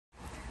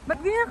Ba't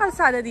ganyan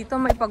kalsada dito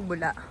may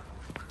pagbula?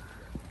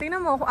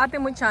 Tingnan mo, kung ate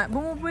mo siya,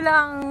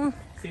 bumubulang...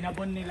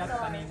 Sinabon nila to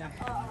kanina.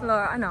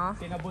 Floor, ano?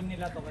 Sinabon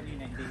nila to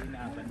kanina, hindi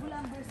inaaban.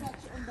 Bumubulang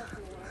Versace on the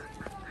floor.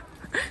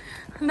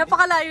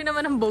 Napakalayo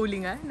naman ng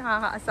bowling ah.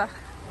 Nakakaasa.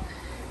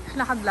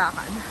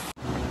 Lakad-lakad.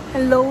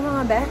 Hello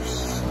mga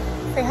besh.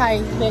 Say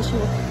hi, besh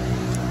you.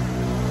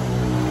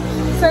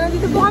 So,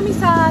 nandito po kami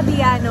sa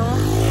Diano.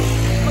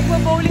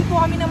 Magbo-bowling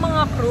po kami ng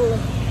mga crew.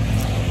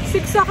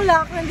 6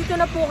 o'clock, nandito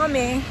na po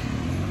kami.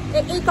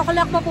 8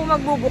 o'clock pa po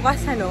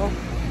magbubukas, ano.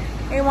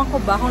 Ewan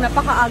ko ba kung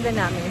napakaaga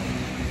namin.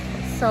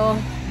 So,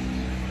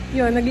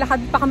 yun,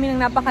 naglakad pa kami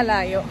ng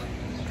napakalayo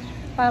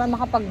para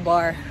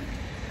makapag-bar.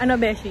 Ano,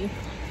 beshi?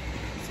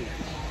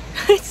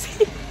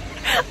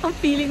 Ang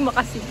feeling mo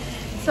kasi.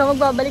 So,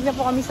 magbabalik na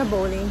po kami sa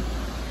bowling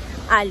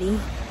alley.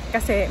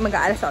 Kasi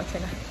mag-aalas 8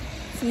 na.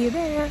 See you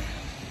there!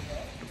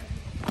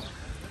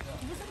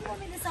 Gusto mo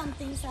bumili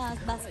something sa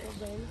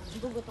basketball?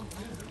 Gugutom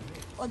ka.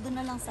 O doon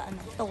na lang sa ano,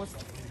 toast.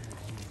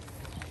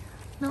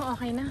 No,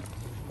 okay na.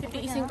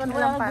 Titiisin ko na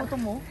lang para...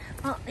 gutom mo?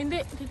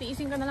 Hindi,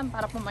 titiisin ko na lang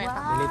para pumayat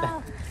ako. Wow!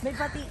 May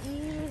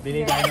patiis.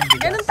 Bili tayo ng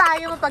bigas. Ganun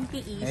tayo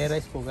mapagtiis. May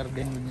rice cooker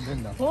din dun,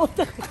 no?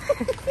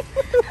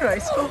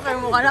 Rice cooker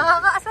mo ka.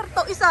 Nakakaasar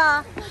to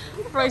isa.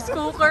 Rice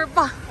cooker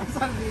pa.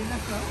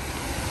 Sardinas, no?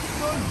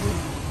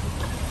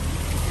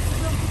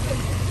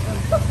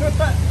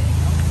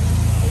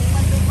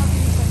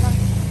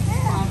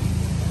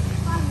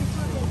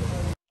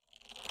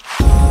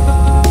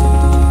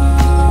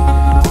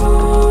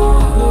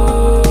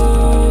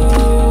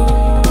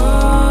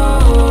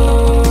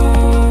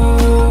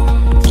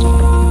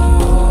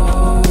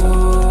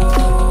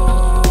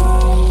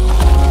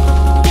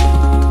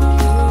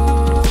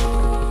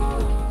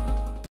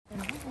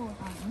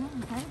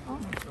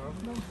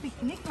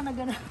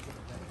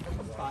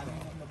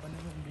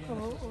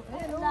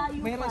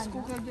 May rice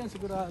cooker dyan,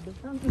 sigurado.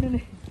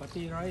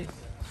 Pati rice.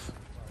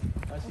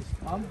 Rice is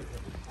mom.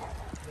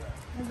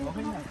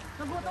 Okay na.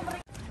 Nagutom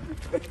rin.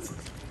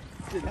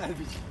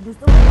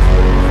 Gusto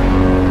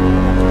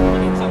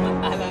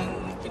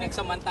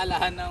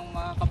pinagsamantalahan ng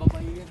mga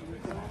kababaihan.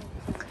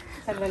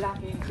 Sa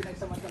lalaki,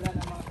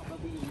 pinagsamantalahan ng mga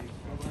kababaihan.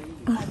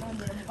 Ano,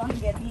 hindi mo pang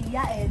get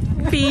hiyain.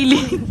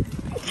 Feeling.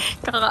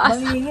 Kakaasa.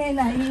 Mangingin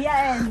na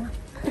hiyain.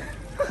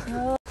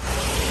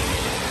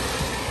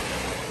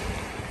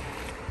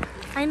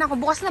 Ay naku,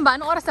 bukas na ba?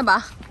 Anong oras na ba?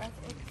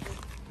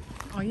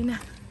 Oh, yun na.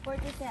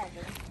 47.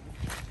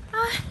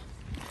 Ay,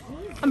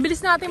 ang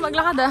bilis natin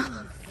maglakad ah.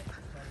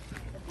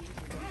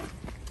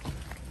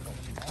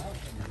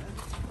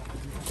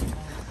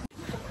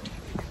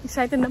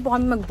 Excited na po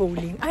kami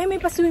mag-bowling. Ay, may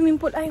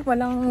pa-swimming pool. Ay,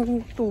 walang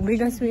tubig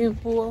ang swimming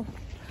pool.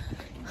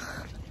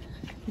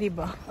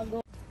 Diba?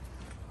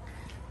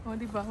 Oh,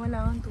 diba?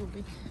 Wala kang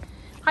tubig.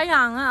 Kaya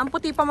nga, ang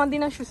puti pa man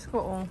din ang shoes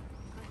ko, oh.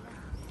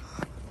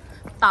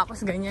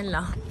 Tapos ganyan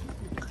lang.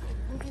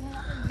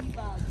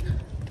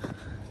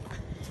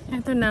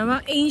 Ito na,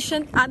 mga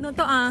ancient, ano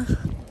to ah.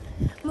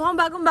 Mukhang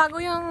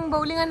bagong-bago yung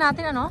bowlingan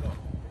natin, ano?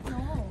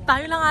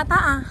 Tayo lang ata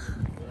ah.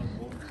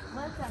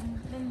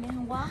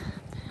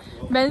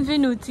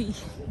 Benvenuti.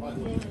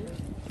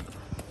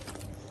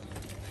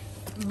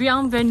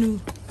 Bienvenue.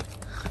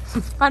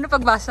 Paano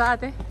pagbasa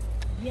ate?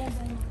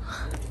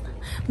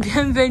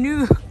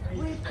 Bienvenue.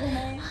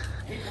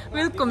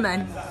 Welcome.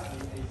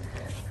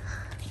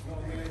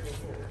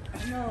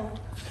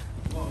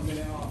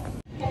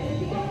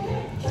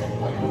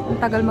 Ang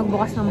tagal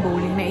magbukas ng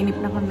bowling, nainip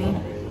na kami.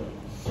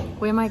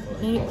 Kuya Mike,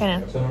 inip ka na?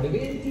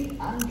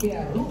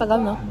 Ang tagal,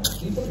 no?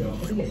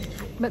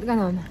 Ba't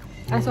ganon?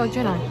 Alas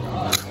 8 na.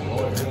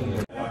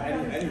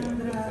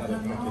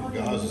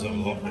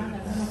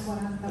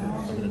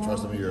 I'm gonna try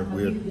some of your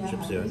weird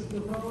chips here.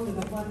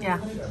 Yeah.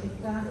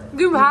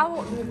 Dude,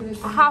 how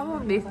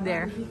of this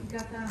there?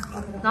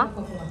 No?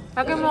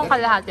 Lagay mo ang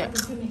kalahati.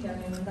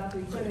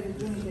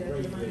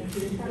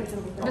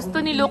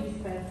 Gusto ni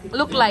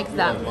look like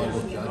that.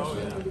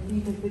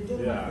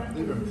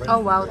 Oh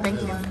wow, thank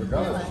you.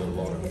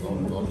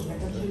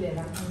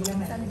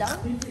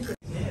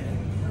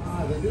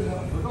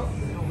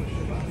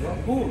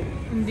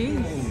 Hindi.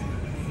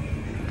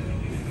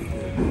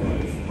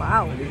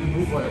 Wow.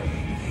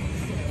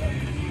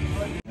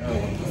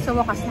 Sa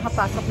wakas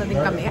nakapasok na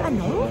din kami.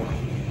 Ano?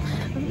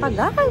 Ang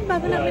tagal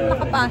bago namin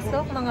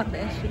nakapasok mga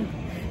beshi.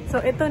 So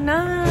ito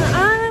na.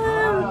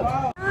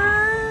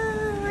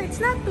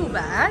 It's not too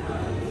bad.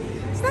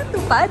 It's not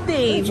too bad,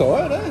 Dave. It's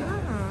alright, eh?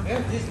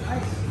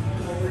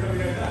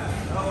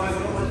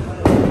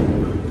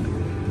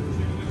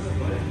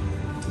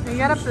 You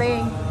gotta play.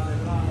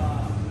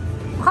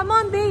 Come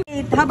on,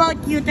 Dave. How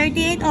about you?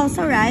 38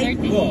 also, right?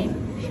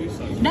 38.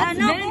 That's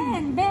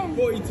Ben.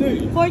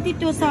 42.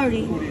 42,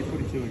 sorry.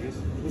 42, I guess.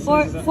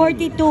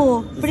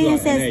 42.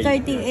 Princess,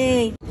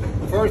 38.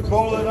 First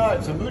bowl of the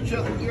night, so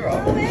Mucha, you're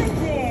up.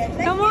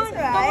 Come on.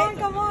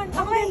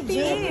 Okay,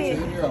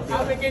 Dave.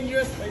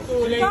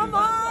 Come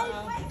on.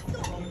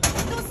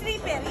 Two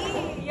sleeper.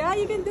 Yeah,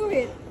 you can do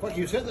it. What,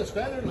 you set the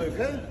standard,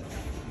 Luca?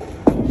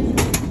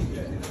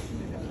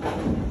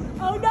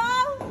 Oh no!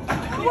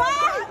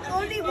 What?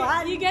 Only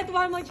one. You get get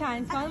one more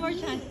chance. One more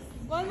chance.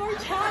 One more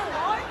chance.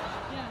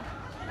 Yeah.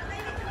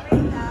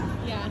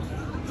 Yeah.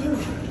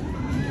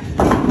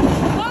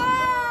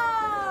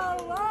 Wow!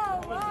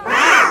 Wow!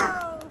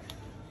 Wow!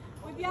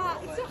 Yeah,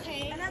 it's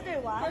okay.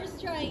 Another one? First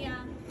try,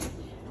 yeah.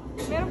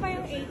 Meron pa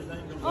yung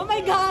 8. Oh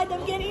my God!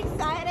 I'm getting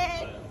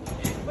excited!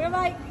 Where am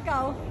I?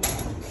 Ikaw.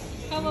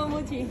 Come on,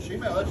 Muchi.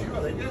 Shima, let's you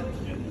go.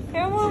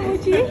 Come on,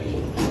 Muchi.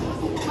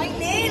 My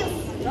nails!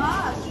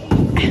 Gosh!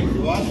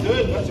 Well, that's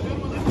good. That's a good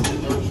one.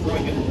 They're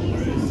striking.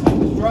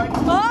 Strike.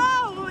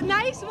 Oh!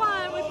 Nice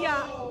one, Mutia.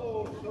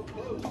 Oh, so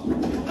close.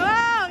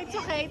 Oh! It's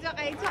okay, it's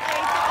okay, it's okay,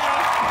 it's okay.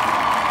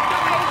 It's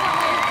okay, it's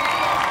okay.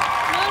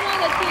 No, no,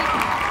 that's it.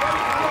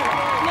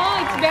 No,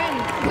 it's Ben.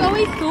 It's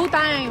always 2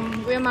 times,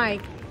 Kuya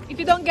Mike. If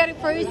you don't get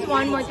it first,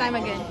 1 more time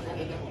again.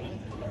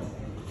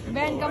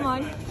 Ben, come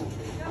on.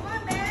 Come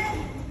on, Ben!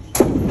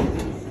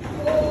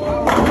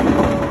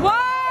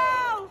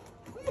 Wow!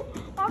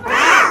 Oh my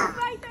God,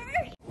 right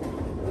there!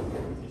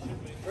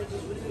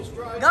 Princess, we need a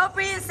strike. Go,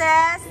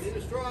 princess! We need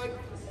a strike.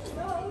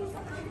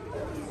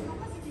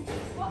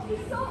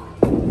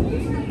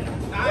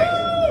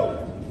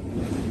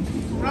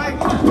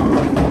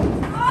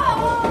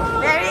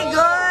 Very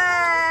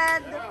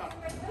good!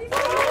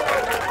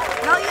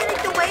 Now you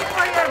need to wait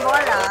for your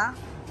ball, ah.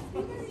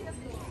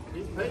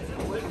 Be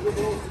patient. Wait for the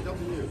balls to come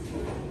to you.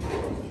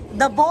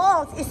 The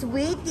ball is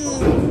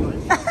waiting.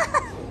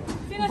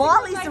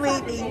 Ball is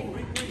waiting.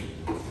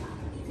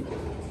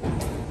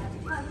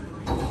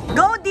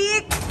 Go,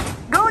 Dick!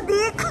 Go,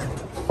 Dick!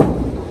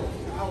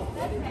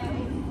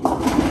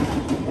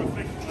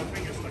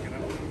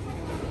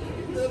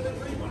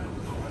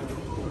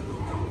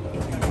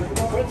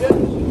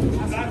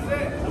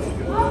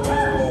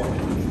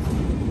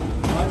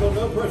 Michael,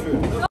 no pressure.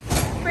 No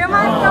Kuya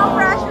Mike, no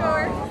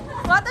pressure.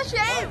 What a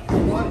shame!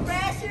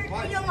 Pressure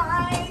to your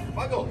mind.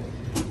 Michael.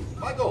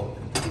 Michael.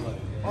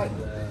 Mike.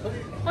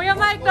 Kuya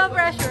Mike, no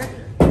pressure.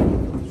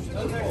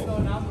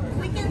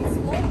 We can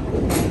smoke.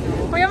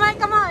 Kuya Mike,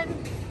 come on.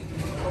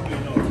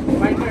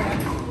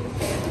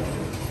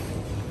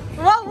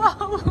 Wow,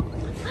 wow.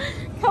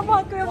 Come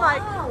on, Kuya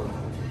Mike. Wow!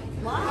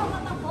 Wow,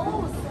 what a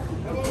pose!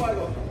 Come on,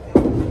 Michael.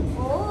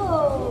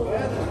 Oh!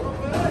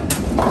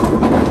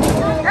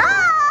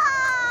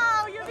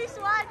 Oh! You missed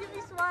one, you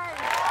missed one.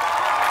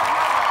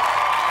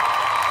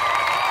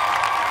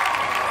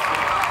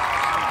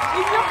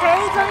 It's okay,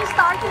 it's only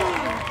starting.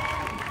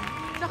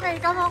 It's okay,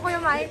 come on, Kuya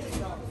Mike.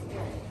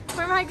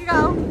 Kuya Mike,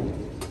 ikaw.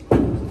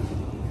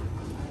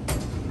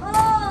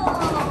 Oh!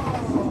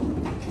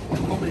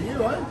 Over to you,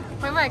 right?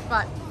 Kuya Mike,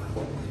 what?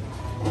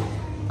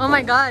 Oh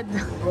my God.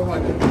 Oh,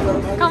 Michael.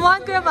 Come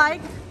on, Kuya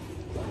Mike.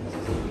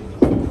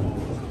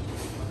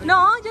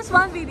 No, just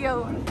one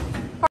video.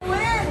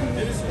 Win!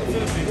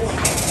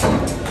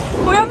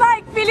 Kuya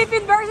Mike,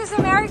 Philippines versus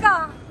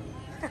America.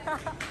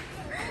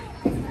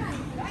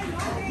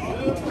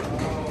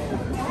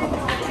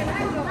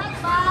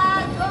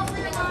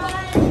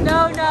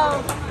 No,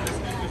 no.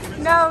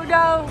 No,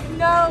 no,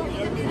 no.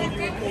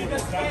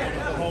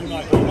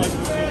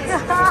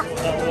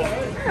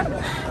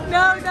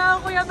 No, no,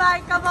 Kuya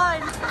Mike, come on.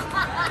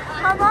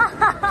 Come on.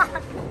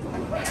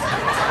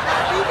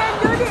 You can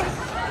do this.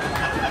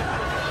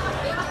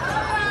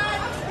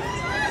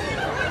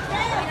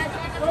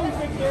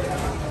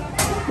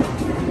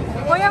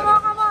 Kuya mo,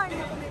 come on.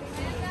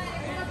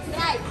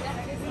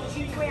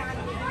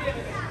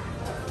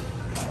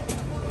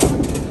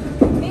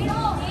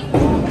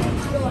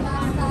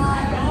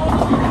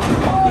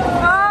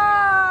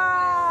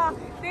 Ah!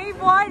 Dave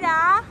won,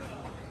 ah.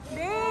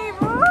 Dave!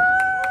 Woo!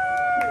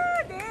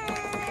 Dave!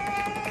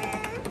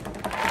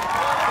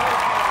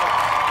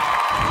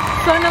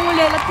 So,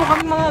 nangulelat po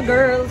kami mga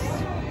girls.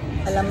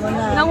 Alam mo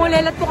na.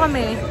 Nangulelat po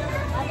kami.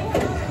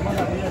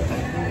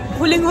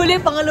 Huling-huli,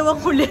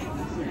 pangalawang huli.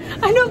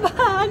 Ano ba?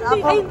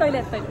 Ay,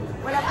 toilet.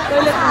 Wala pa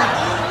Toilet mo.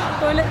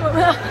 Toilet mo.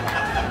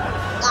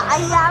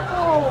 Kaya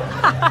po!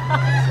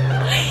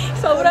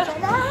 Sobrang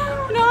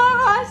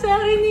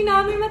nakakaasar. Hindi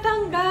namin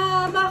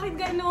matangga. Bakit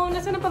gano'n?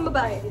 Nasaan ang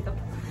pambabae dito?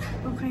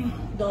 Okay.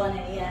 Doon,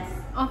 yes.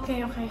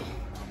 Okay, okay.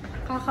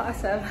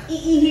 Kakaasar.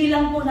 Iihi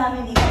lang po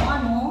namin dito,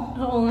 ano?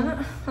 Oo nga.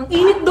 Ang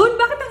init doon?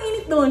 Bakit ang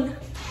init doon?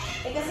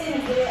 Eh kasi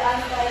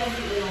nag-rean tayo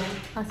dito.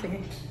 Ah,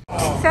 sige.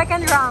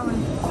 Second round.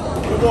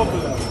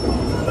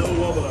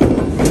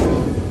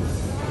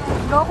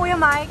 Go, Kuya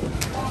Mike.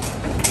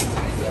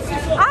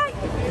 Ay!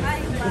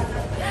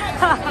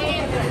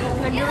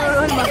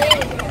 Nag-roll ba?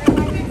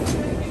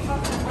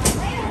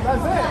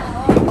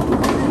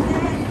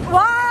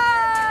 Wow!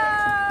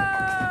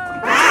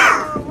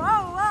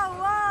 Wow, wow,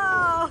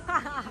 wow!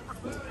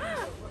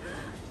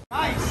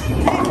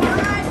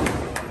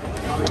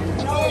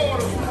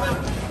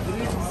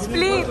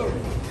 Split!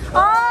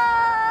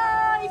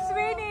 Oh! It's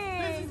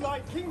winning!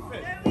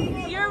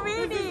 You're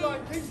winning!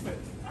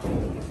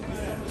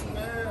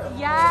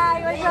 Yeah,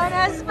 it was on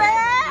a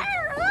spare!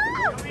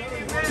 Woo!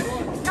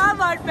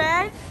 Come on,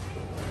 Ben!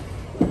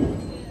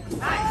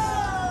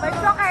 But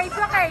it's okay, it's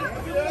okay!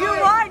 You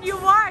won! You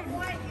won!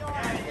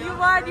 You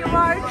won! You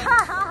won!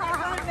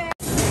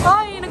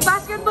 Oy,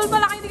 nag-basketball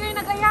pala kayo, hindi kayo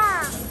nag-aya!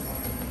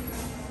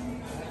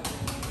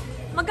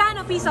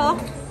 piso?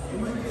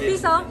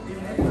 Piso?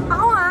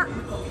 Ako nga.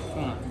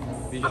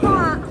 Ako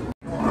nga.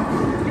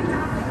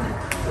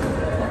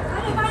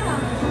 Ano, paano?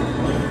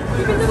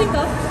 Pipindutin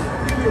ko?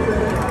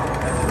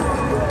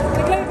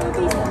 Naglagay ko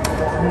piso.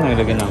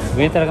 Naglagay na ako.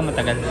 Ganyan talaga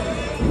matagal.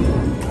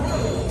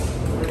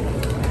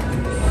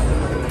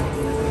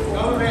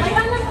 Ay,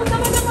 alam ko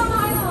naman ng mga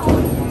ano.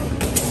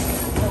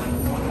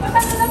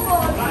 Matagal na po.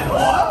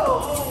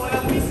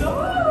 Walang piso!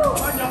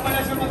 Diyan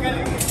pala siya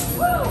magaling.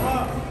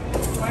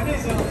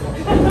 Panis, oh.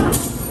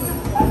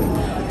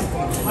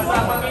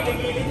 Masapang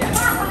iligili niya.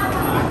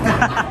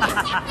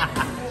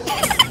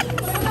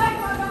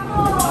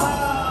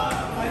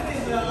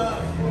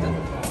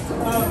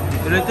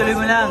 Tuloy-tuloy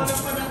mo lang.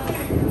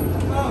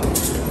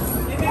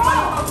 Hindi pa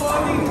yung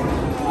mag-bowling.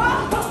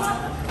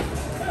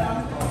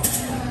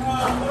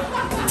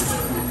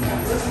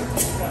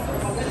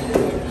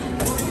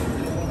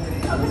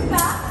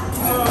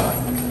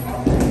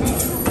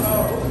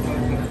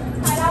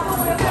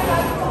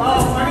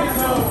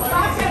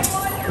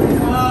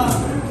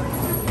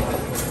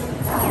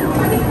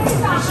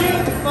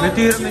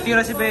 May tira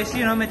si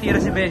Beshi, no? May tira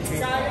si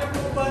Beshi. Kaya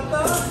mo ba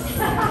to?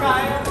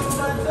 Kaya mo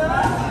ba to?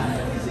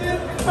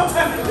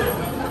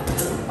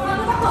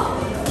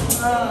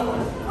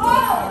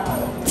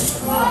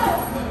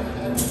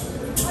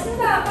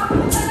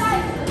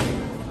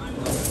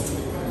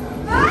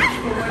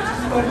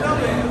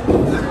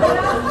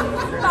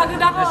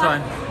 Pagod ako. This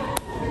one.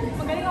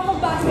 Magaling ako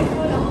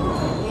mag-basketball.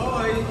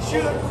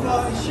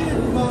 Shoot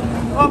mo.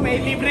 Oh, may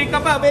libre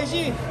ka pa,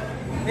 Beshi.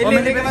 May Oh,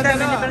 may libre ka pa libreng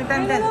time, may dalawa. libreng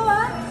time din. Dalawa?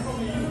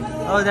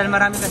 Oh, dahil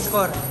marami kang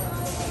score.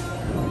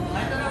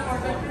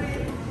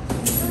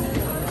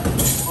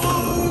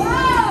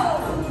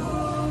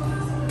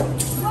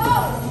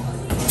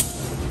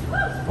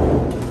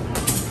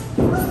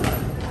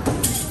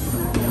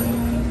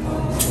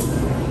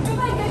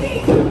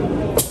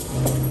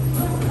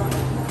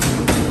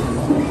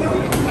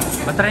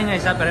 Patry nga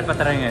isa, pero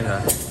patry nga isa.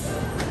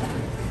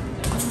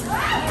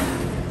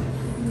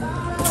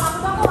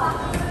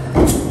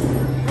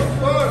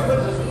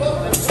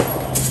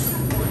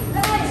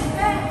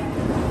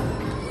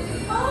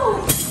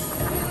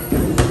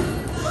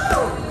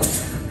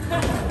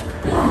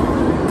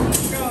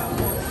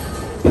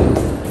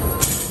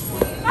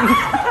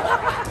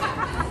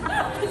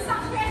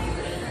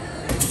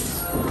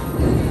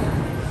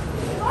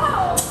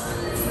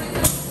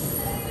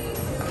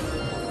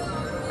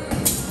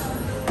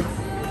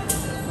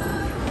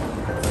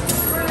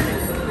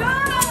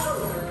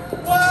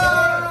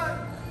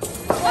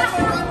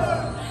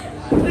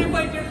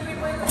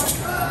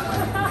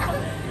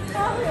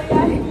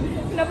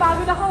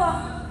 Napagod ako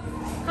ah.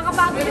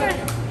 Nakapagod yun.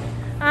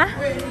 Ha?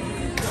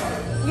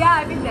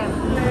 Yeah, I beat them.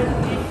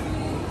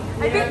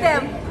 I beat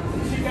them.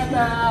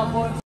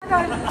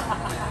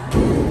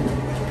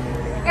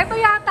 Ito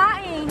yata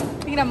eh.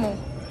 Tingnan mo.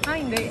 Ah,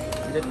 hindi.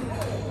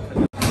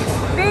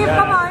 Dave,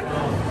 come on.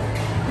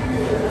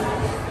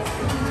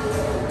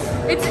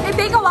 It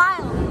take a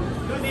while.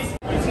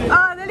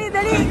 Oh, dali,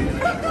 dali.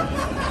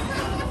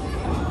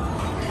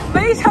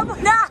 Balisa mo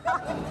na.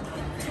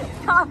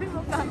 Sabi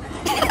mo ka.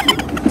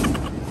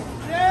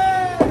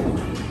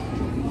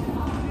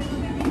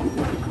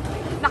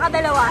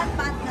 Nakadalawa.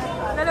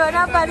 Dalawa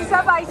na pa.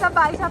 Isa pa, isa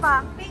pa, isa pa.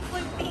 Pink,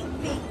 pink,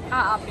 pink.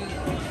 Ah, pink.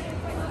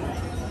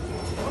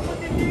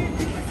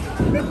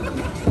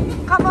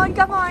 Come on,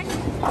 come on.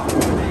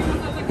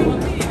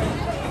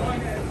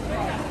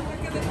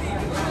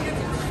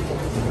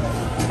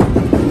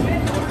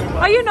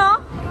 Ayun oh.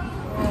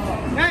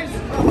 Nice!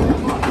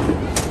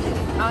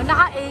 Oh,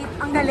 naka-8.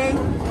 Ang galing.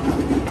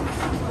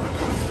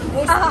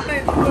 Ah.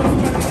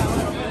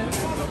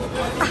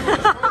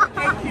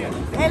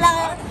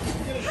 Kailangan.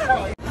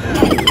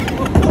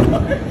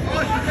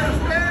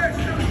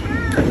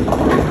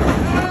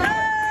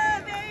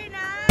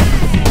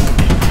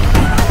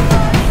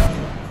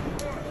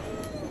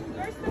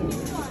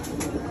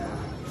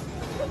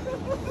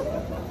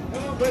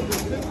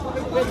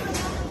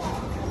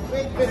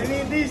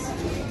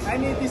 I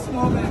need this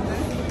moment.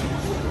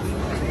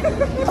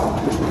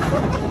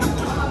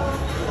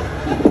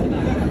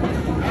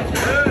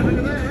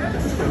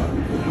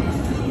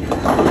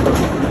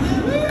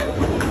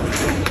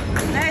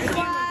 Nice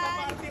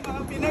one.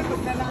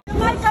 Come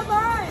on, come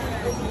on.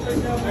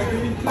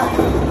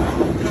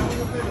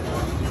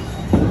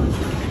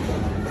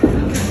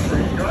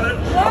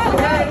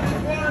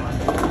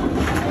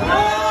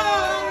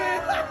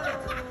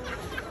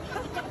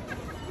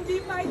 Hindi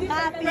pa, hindi pa.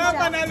 Happy siya.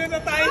 Panalo na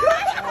tayo.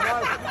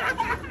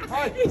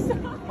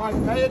 Mike,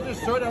 now you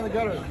just throw it down the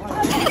gutter.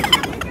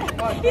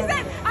 He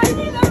said, I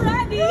need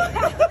already.